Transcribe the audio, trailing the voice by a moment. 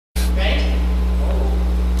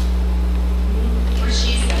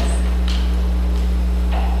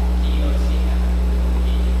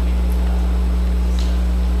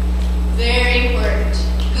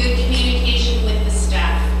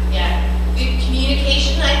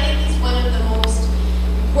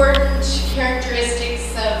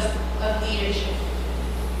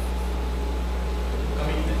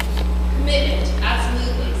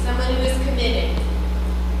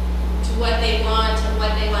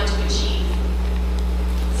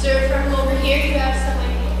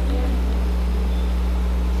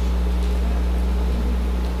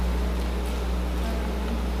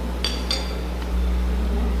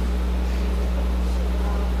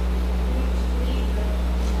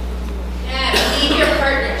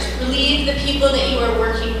people that you are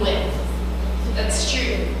working with. That's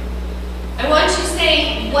true. I want to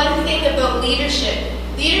say one thing about leadership.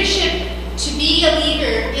 Leadership, to be a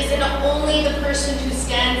leader, isn't only the person who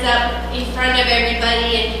stands up in front of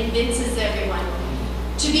everybody and convinces everyone.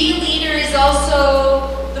 To be a leader is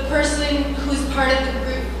also the person who's part of the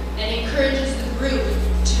group and encourages the group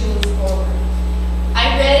to move forward.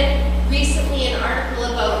 I read recently an article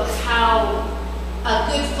about how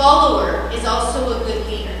a good follower is also a good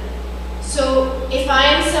leader. So if I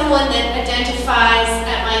am someone that identifies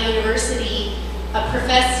at my university a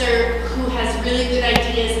professor who has really good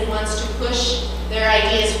ideas and wants to push their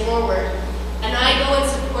ideas forward, and I go and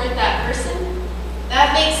support that person,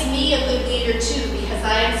 that makes me a good leader too, because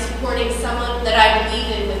I am supporting someone that I believe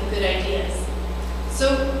in with good ideas.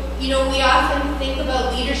 So, we often think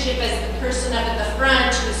about leadership as the person up at the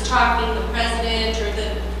front who's talking, the president or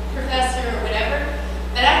the professor or whatever,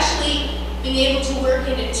 but actually being able to work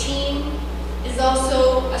in a team is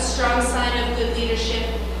also a strong sign of good leadership.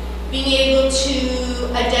 Being able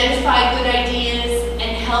to identify good ideas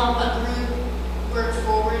and help a group work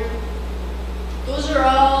forward. Those are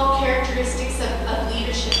all characteristics of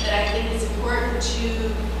leadership that I think is important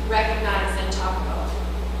to recognize and talk about.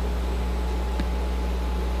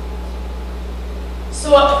 So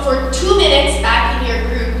for 2 minutes back in your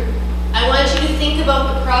group, I want you to think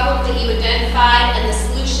about the problem that you identified and the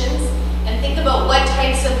solutions, and think about what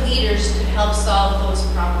types of leaders could help solve those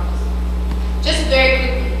problems. Just very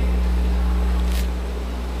quickly.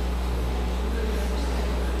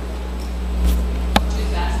 Too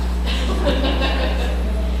fast.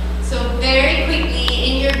 So very quickly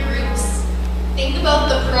in your groups, think about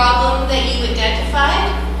the problem that you identified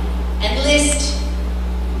and list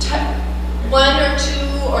 1 or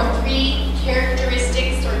 2 or 3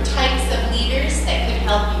 characteristics or types of leaders that could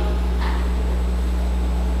help you.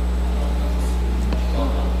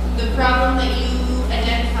 The problem that you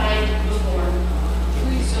identified before.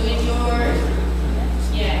 So in your,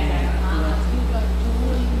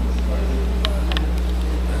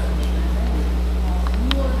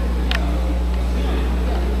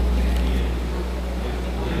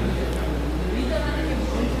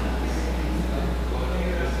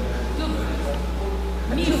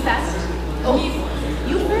 Me first. Oh,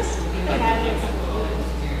 you first?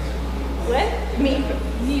 What?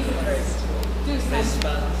 Me first.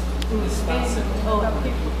 Do responsible. Oh.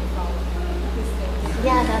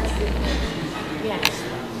 Yeah, that's it. Yeah.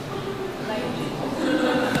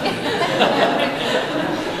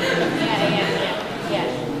 Yeah.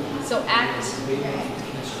 So act.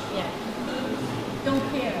 Yeah. Don't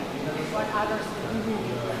care what others do.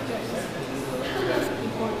 Just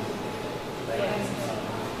important. Yes.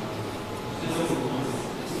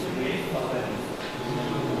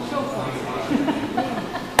 Show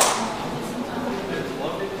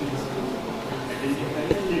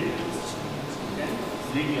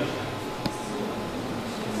lead yourself.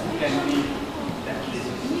 You can be that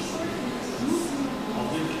leader.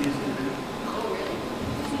 Obviously, student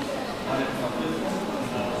or a couple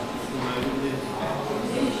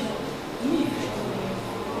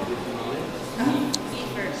Me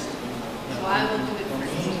first. So I will do it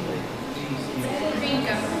first. Green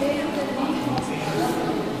government.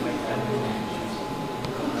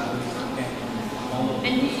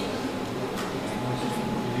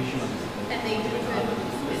 And they do it good.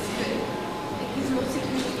 It's good. Like he's mostly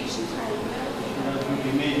communication style.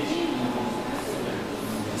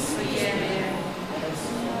 So yeah.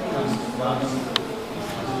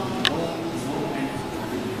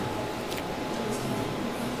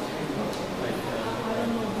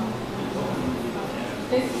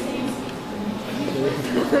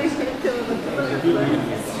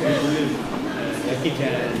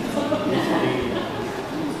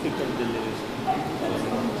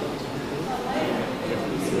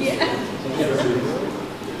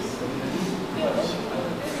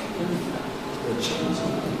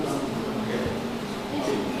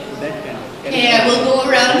 Okay, I will go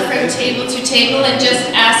around from table to table and just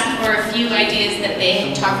ask for a few ideas that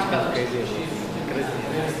they talked about.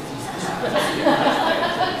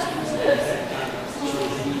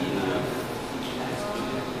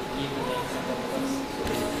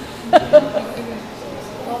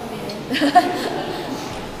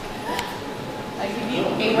 I give you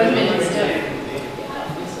 1 minute still.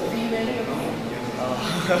 Are you ready?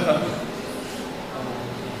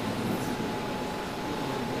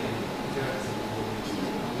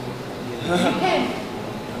 Okay.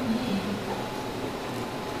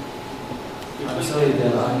 I'm sorry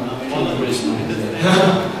that I'm operational.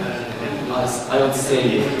 As I would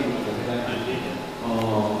say,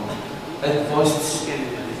 at first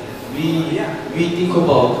we think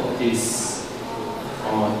about this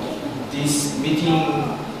this meeting,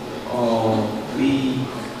 we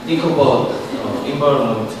think about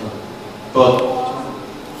environment, but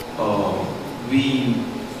we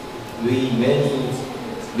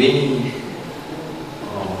many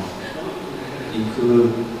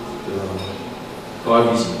include the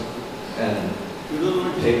garbage and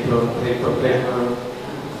paper,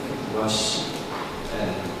 wash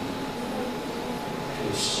and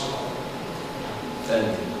fish and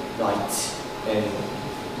light and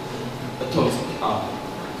atomic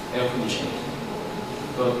air conditioning.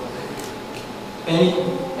 But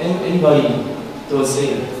anybody don't say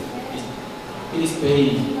that it is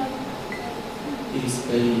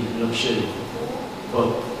very luxury, but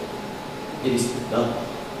it is not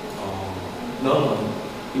normal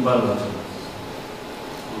environmental.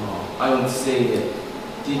 I want to say that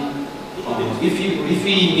if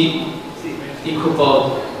we think about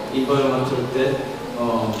environmental debt,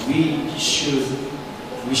 we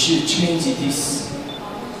should change this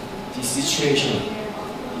situation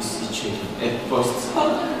at first.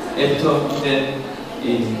 After then,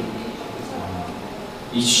 in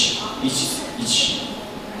each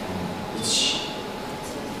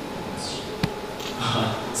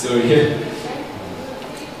sorry.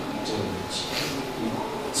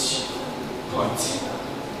 Part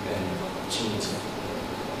and change.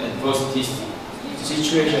 And first this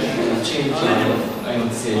situation will change. I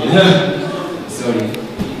don't say. Sorry.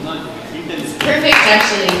 Perfect,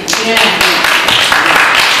 actually. Yeah.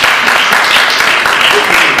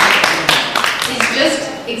 It's just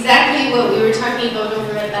exactly what we were talking about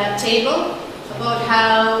over at that table, about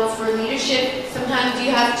how for leadership, sometimes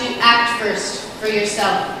you have to act first for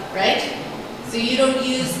yourself, right? So you don't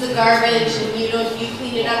use the garbage and you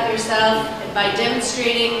clean it up yourself, and by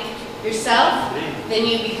demonstrating yourself, then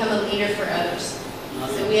you become a leader for others.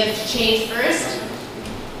 So we have to change first,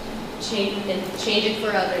 change it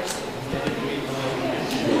for others.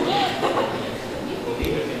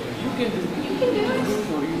 You can do it.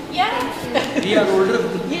 Yeah. We are older.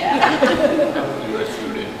 Yeah.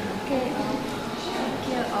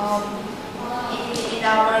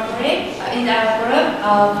 Okay. In our group,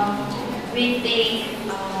 we think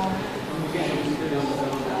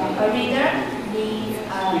a reader needs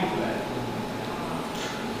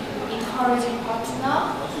encouraging partner.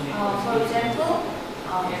 For example,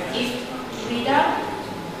 if reader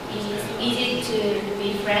is easy to be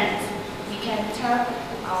friends, we can talk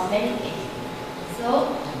many things. So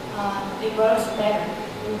it works better.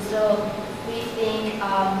 So we think a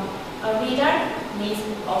reader needs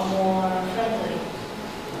a more friendly.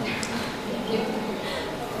 Thank you.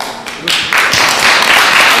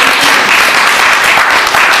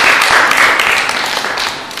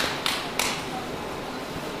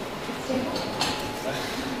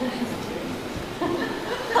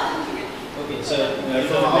 Okay, so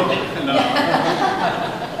from our table, no.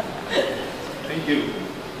 Thank you.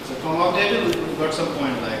 So from our table, we got some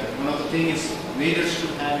point like one of the things is leaders should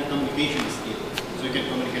have a communication skill, so you can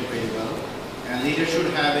communicate very well, and leaders should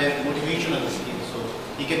have a motivational skill, so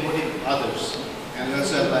he can motivate others, and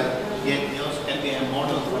also like he also can be a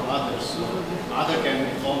model for others, so others can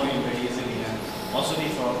follow him very easily, and also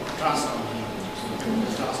need for trust on him, so you can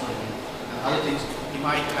put trust on him, and other things he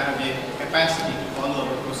might have a capacity to follow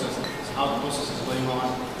our process, how the process is going on,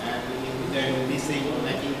 and if there will be thing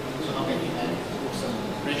lacking, so how can he put some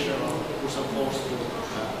pressure or put some force to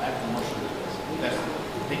act emotionally. That's it.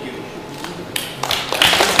 Thank you.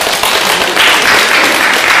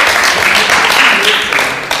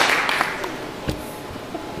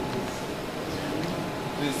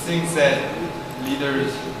 The things that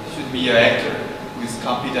leaders should be an actor who is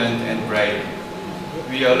competent and brave.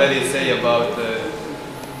 We already say about the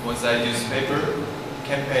one-side newspaper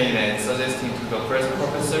campaign and suggesting to the first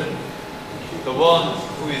professor. The one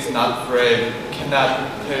who is not brave cannot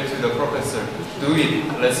tell to the professor, do it,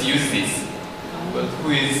 let's use this. But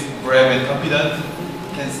who is brave and competent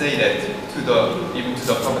can say that even to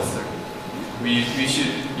the professor. We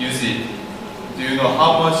should use it. Do you know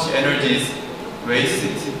how much energy is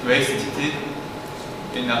wasted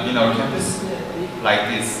in our campus? Like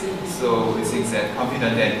this. So we think that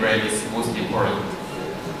competent and brave is most important.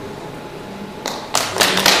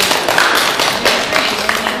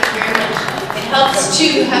 It helps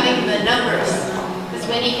too having the numbers, because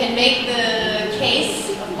when you can make the case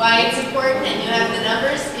of why it's important and you have the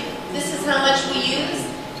numbers, if this is how much we use,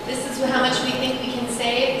 this is how much we think we can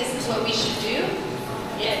save, this is what we should do.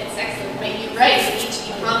 Yeah, it's excellent. Right, you're right. We need to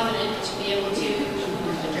be confident to be able to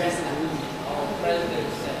address that. All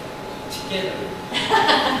presidents together.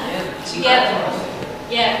 Together.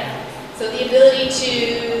 Yeah. So the ability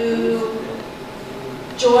to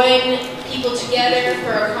join people together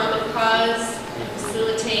for a common cause,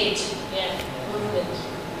 facilitate movement.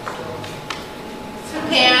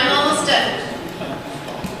 Okay, I'm almost done.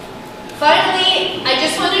 Finally, I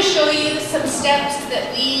just want to show you some steps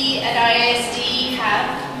that we at IISD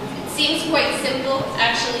have. It seems quite simple,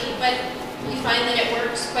 actually, but we find that it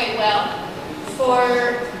works quite well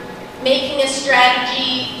for making a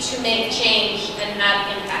strategy to make change and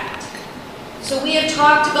have impact. So we have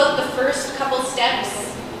talked about the first couple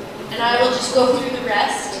steps, and I will just go through the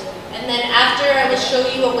rest. And then after, I will show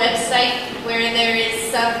you a website where there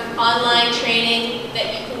is some online training that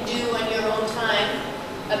you can do on your own time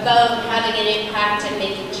about having an impact and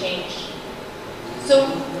making change. So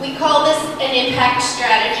we call this an impact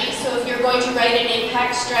strategy. So if you're going to write an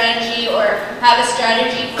impact strategy or have a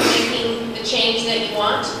strategy for making the change that you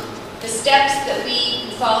want, the steps that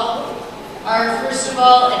we follow are, first of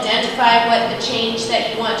all, identify what the change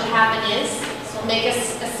that you want to happen is. So make a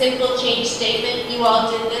simple change statement. You all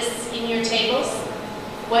did this in your tables,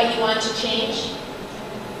 what you want to change.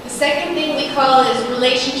 The second thing we call is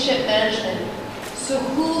relationship management. So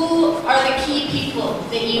who are the key people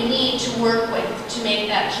that you need to work with to make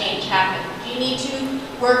that change happen? You need to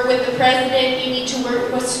work with the president, you need to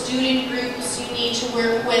work with student groups, you need to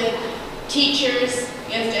work with teachers.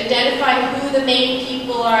 You have to identify who the main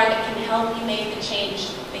people are that can help you make the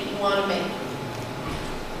change that you want to make.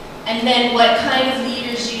 And then what kind of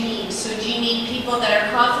leaders you need. So do you need people that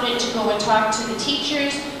are confident to go and talk to the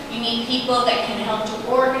teachers? You need people that can help to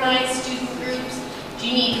organize student groups? Do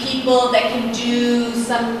you need people that can do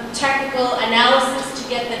some technical analysis to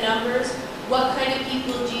get the numbers? What kind of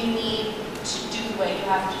people do you need to do what you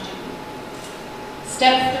have to do?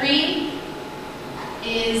 Step 3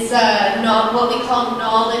 is what we call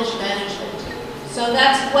knowledge management. So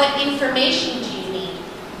that's what information do you need?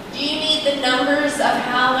 Do you need the numbers of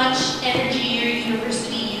how much energy your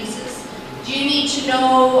university uses? Do you need to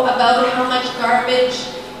know about how much garbage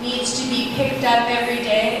needs to be picked up every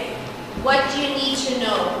day? What do you need to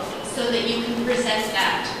know so that you can present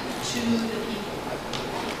that to the people?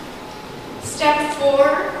 Step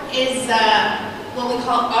 4 is what we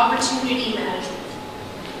call opportunity management.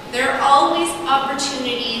 There are always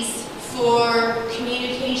opportunities for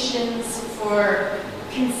communications, for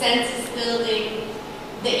consensus building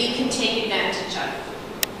that you can take advantage of.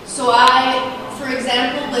 So I, for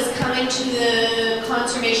example, was coming to the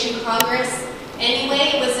Conservation Congress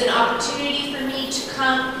anyway. It was an opportunity for me to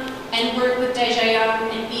come and work with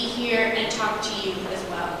Dajayam and be here and talk to you as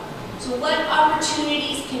well. So what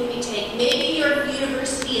opportunities can we take? Maybe your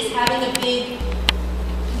university is having a big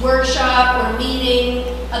workshop or meeting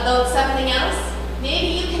about something else. Maybe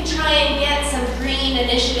you can try and get some green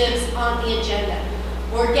initiatives on the agenda,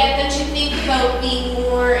 or get them to think about being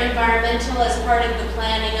more environmental as part of the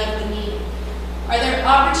planning of the meeting. Are there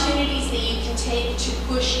opportunities that you can take to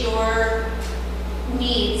push your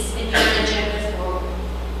needs and your agenda forward?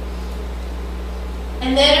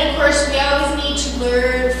 And then, of course, we always need to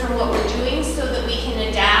learn from what we're doing so that we can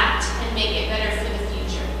adapt and make it better for the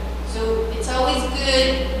future. So it's always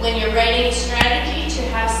good when you're writing a strategy to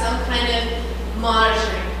have some kind of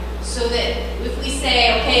monitoring, so that if we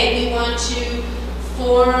say, okay, we want to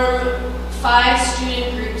form 5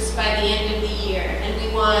 student groups by the end of the year, and we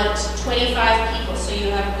want 25 people, so you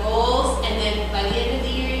have goals, and then by the end of the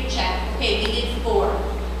year you check, okay, we did 4.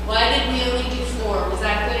 Why did we only do 4? Was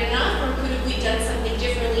that good enough, or could have we done something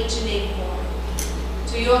differently to make more?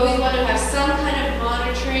 So you always want to have some kind of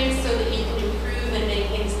monitoring so that you can improve and make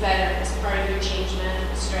things better as part of your change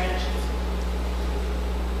management strategy.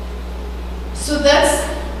 So that's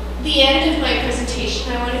the end of my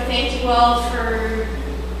presentation. I want to thank you all for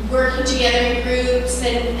working together in groups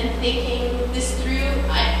and thinking this through.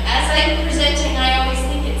 As I'm presenting, I always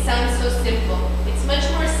think it sounds so simple. It's much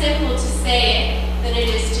more simple to say it than it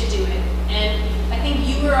is to do it. And I think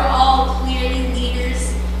you are all clearly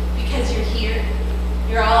leaders because you're here.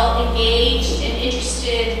 You're all engaged and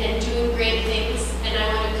interested and doing great things, and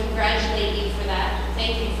I want to congratulate you for that.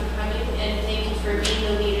 Thank you for coming, and thank you for being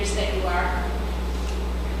the leaders that you are.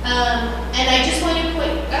 And I just want to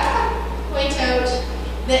point out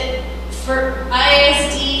that for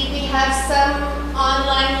IISD, we have some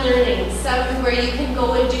online learning, some where you can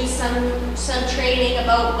go and do some training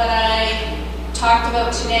about what I talked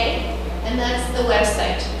about today, and that's the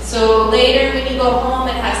website. So later when you go home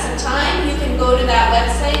and have some time, you can go to that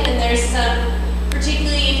website, and there's some,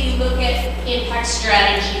 particularly if you look at impact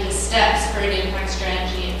strategy, the steps for an impact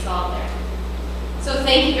strategy, it's all there. So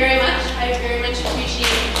thank you very much. I very much appreciate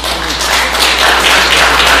it.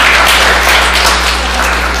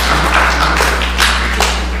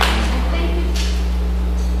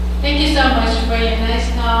 Thank you so much for your nice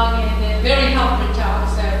talk and very helpful talk.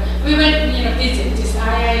 So we went, visit this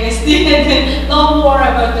IISD and then learn more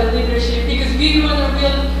about the leadership because we really want to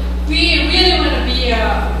be a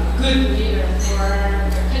good leader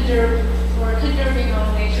for conserving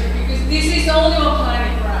our nature because this is only one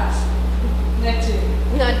planet for us, not two.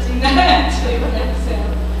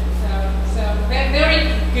 So very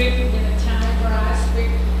good time for us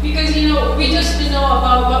because we just know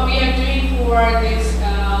about what we are doing for this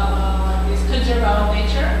conserve our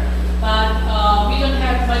nature, but we don't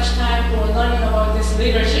have much time for learning about this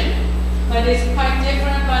leadership. But it's quite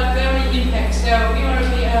different, but very impact. So we want to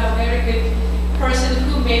be a very good person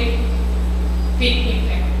who make big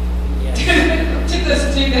impact to the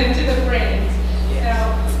student, to the friends. Yes.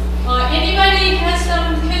 So anybody has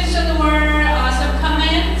some question or some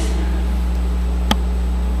comments?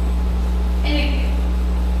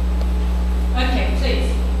 Okay,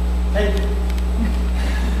 please. Thank you.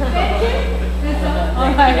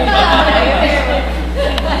 All right.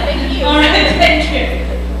 Thank you. All right, thank you.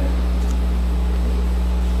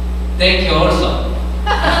 Thank you also.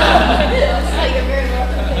 You're very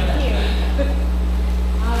welcome. Thank you.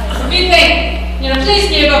 All right, so big thank. Please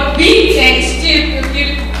give a big thanks to the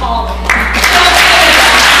beautiful college.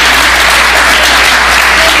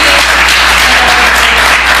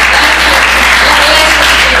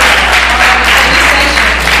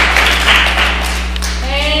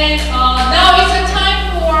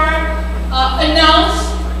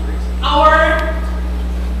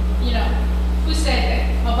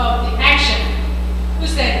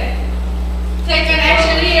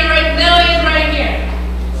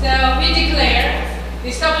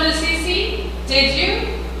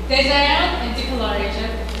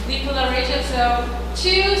 Declaration. So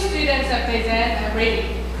 2 students of Daesan are ready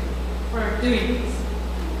for doing this.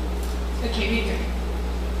 Okay, Victor.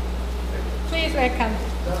 Please welcome.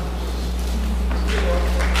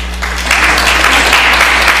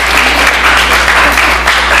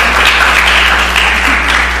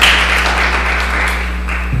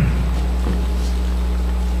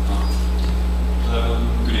 Hello,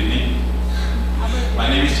 good evening. My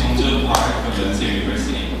name is Jung-Joon Park from Yonsei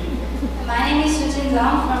University. My name is Sujin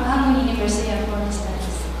Zhang from Hangul University of Foreign Studies.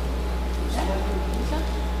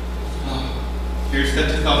 Here's the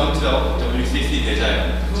 2012 WCC Daejaeon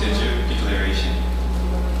Jeju Declaration.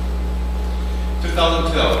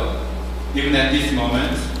 2012, even at this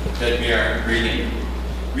moment that we are reading,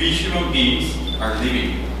 we human beings are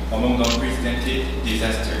living among unprecedented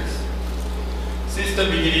disasters. Since the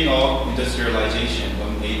beginning of industrialization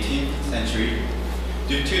in the 18th century,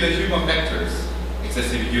 due to the human factors,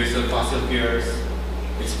 excessive use of fossil fuels,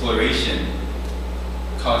 exploration,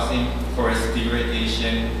 causing forest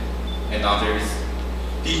degradation, and others,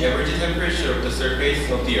 the average temperature of the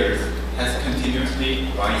surface of the earth has continuously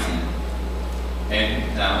risen.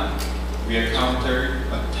 And now, we are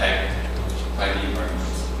counter-attacked by the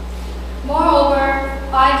environment. Moreover,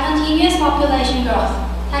 by continuous population growth,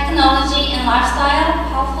 technology and lifestyle,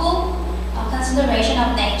 helpful consideration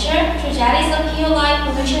of nature, tragedies appear like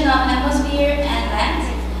pollution of atmosphere and land,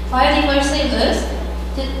 biodiversity loss,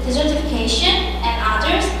 desertification, and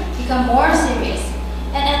others become more serious.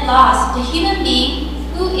 And at last, the human being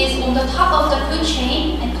who is on the top of the food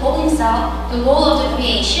chain and call himself the Lord of the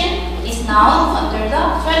creation is now under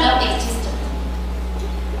the threat of existence.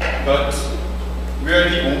 But we are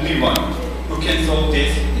the only one who can solve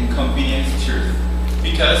this inconvenience truth,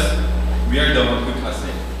 because we are the one who caused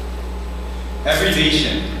it. Every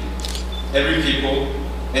nation, every people,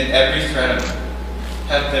 and every stratum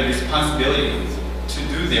have the responsibility to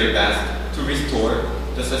do their best to restore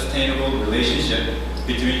the sustainable relationship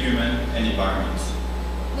between human and environment.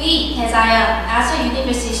 We, Daejaeon, as a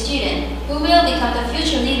university student who will become the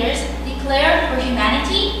future leaders, declare for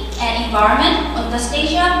humanity and environment on the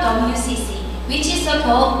stage of WCC, which is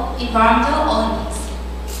so-called Environmental Olympics.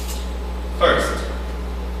 First,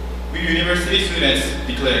 we university students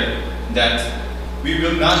declare that we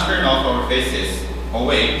will not turn off our faces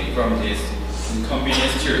away from this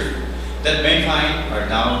inconvenience truth that mankind are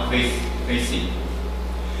now facing.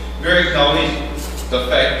 We acknowledge the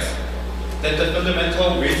fact that the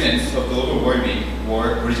fundamental reasons of global warming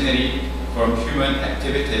were originating from human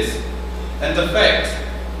activities, and the fact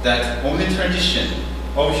that only transition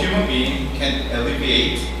of human being can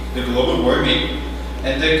alleviate the global warming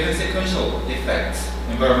and the consequential effects,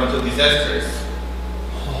 environmental disasters.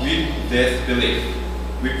 With this belief,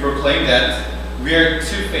 we proclaim that we are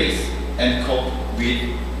to face and cope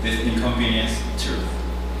with this inconvenience truth.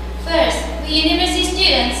 First, we university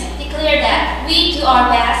students declare that we do our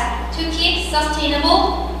best to keep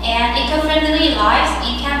sustainable and eco-friendly lives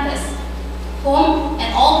in campus, home, and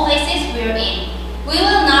and all places we're in. We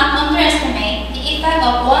will not underestimate the effect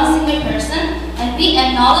of one single person, and we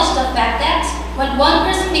acknowledge the fact that when one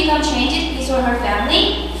person becomes changed, his or her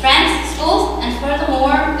family, friends, schools, and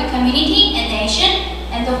furthermore, the community and nation,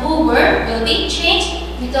 and the whole world will be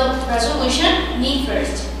changed with the resolution, me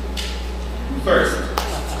first. First,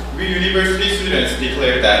 we university students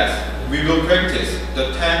declare that we will practice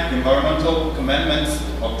the 10 environmental commandments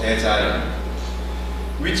of Daejae,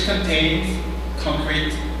 which contains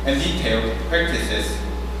concrete and detailed practices.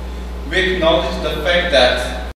 We acknowledge the fact that